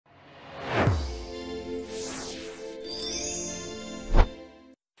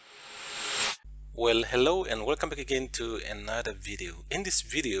Well, hello and welcome back again to another video. In this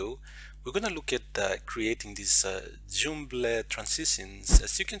video, we're going to look at creating these zoom blur transitions,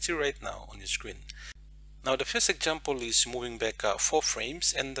 as you can see right now on your screen. Now, the first example is moving back 4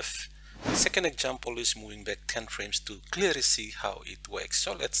 frames, and the second example is moving back 10 frames to clearly see how it works.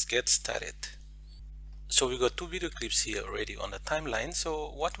 So let's get started. So we got 2 video clips here already on the timeline.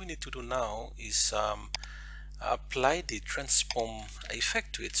 So what we need to do now is apply the transform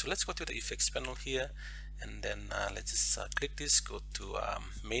effect to it. So let's go to the effects panel here, and then let's just click this, go to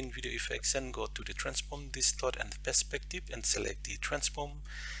main video effects, and go to the transform, distort, and perspective, and select the transform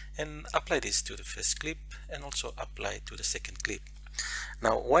and apply this to the first clip and also apply to the second clip.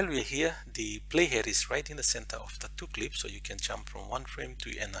 Now while we're here, the playhead is right in the center of the 2 clips, so you can jump from one frame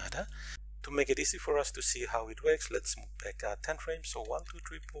to another. To make it easy for us to see how it works, let's move back 10 frames. So 1, 2,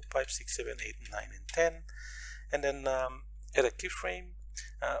 3, 4, 5, 6, 7, 8, 9, and 10. And then add a keyframe.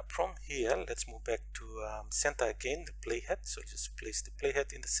 From here, let's move back to center again, the playhead. So just place the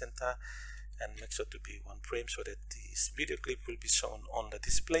playhead in the center and make sure to be 1 frame so that this video clip will be shown on the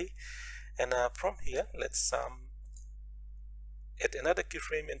display. And from here, let's add another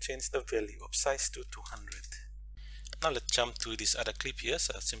keyframe and change the value of size to 200. Now let's jump to this other clip here.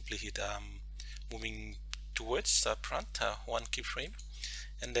 So simply hit moving towards front, 1 keyframe,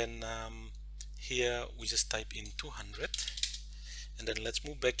 and then here we just type in 200, and then let's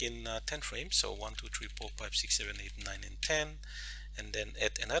move back in 10 frames. So 1, 2, 3, 4, 5, 6, 7, 8, 9, and 10, and then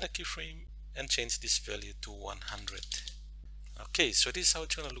add another keyframe and change this value to 100. Okay, so this is how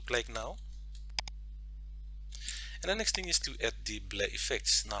it's going to look like now. And the next thing is to add the blur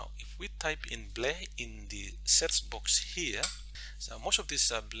effects. Now if we type in blur in the search box here, so most of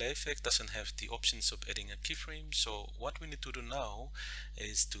this blur effect doesn't have the options of adding a keyframe. So what we need to do now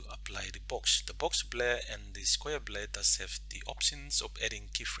is to apply the box. The box blur and the square blur does have the options of adding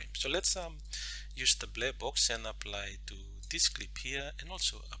keyframes. So let's use the blur box and apply to this clip here and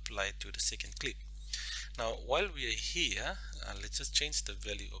also apply to the second clip. Now while we are here, let's just change the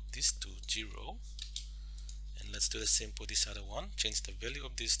value of this to 0. And let's do the same for this other one. Change the value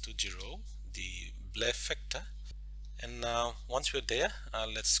of this to 0, the blur factor. And now once we're there,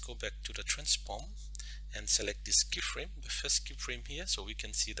 let's go back to the transform and select this keyframe, the first keyframe here, so we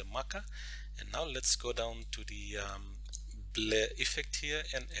can see the marker. And now let's go down to the blur effect here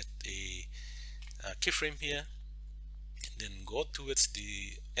and add a keyframe here, and then go towards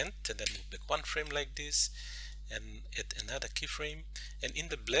the end and then move back 1 frame like this and add another keyframe. And in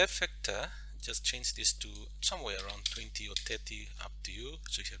the blur factor, just change this to somewhere around 20 or 30, up to you.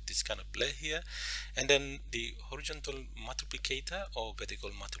 So you have this kind of blur here, and then the horizontal multiplicator or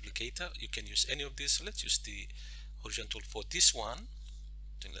vertical multiplicator, you can use any of these. So let's use the horizontal for this one.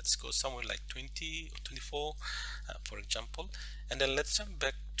 Then let's go somewhere like 20 or 24 for example, and then let's jump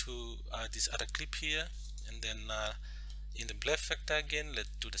back to this other clip here, and then in the blur factor again, let's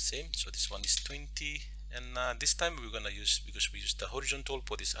do the same. So this one is 20, and this time we're gonna use, because we used the horizontal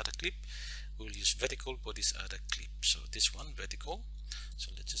for this other clip, we'll use vertical for this other clip. So this one vertical, so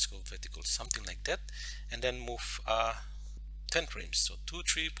let's just go vertical, something like that, and then move 10 frames. So 2,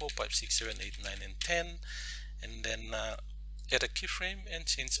 3, 4, 5, 6, 7, 8, 9, and 10, and then add a keyframe and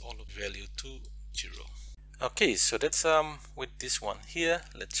change all of value to 0. Okay, so that's with this one here.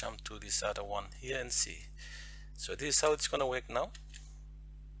 Let's jump to this other one here and see. So this is how it's gonna work now.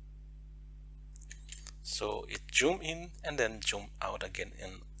 So it zoom in and then zoom out again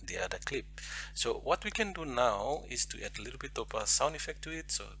in the other clip. So what we can do now is to add a little bit of a sound effect to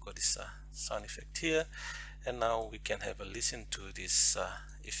it. So I've got this sound effect here, and now we can have a listen to this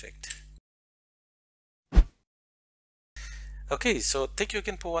effect. Okay, so thank you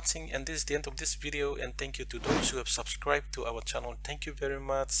again for watching, and this is the end of this video, and thank you to those who have subscribed to our channel. Thank you very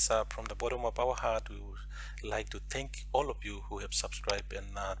much. From the bottom of our heart, we would like to thank all of you who have subscribed,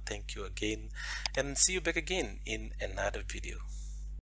 and thank you again, and see you back again in another video.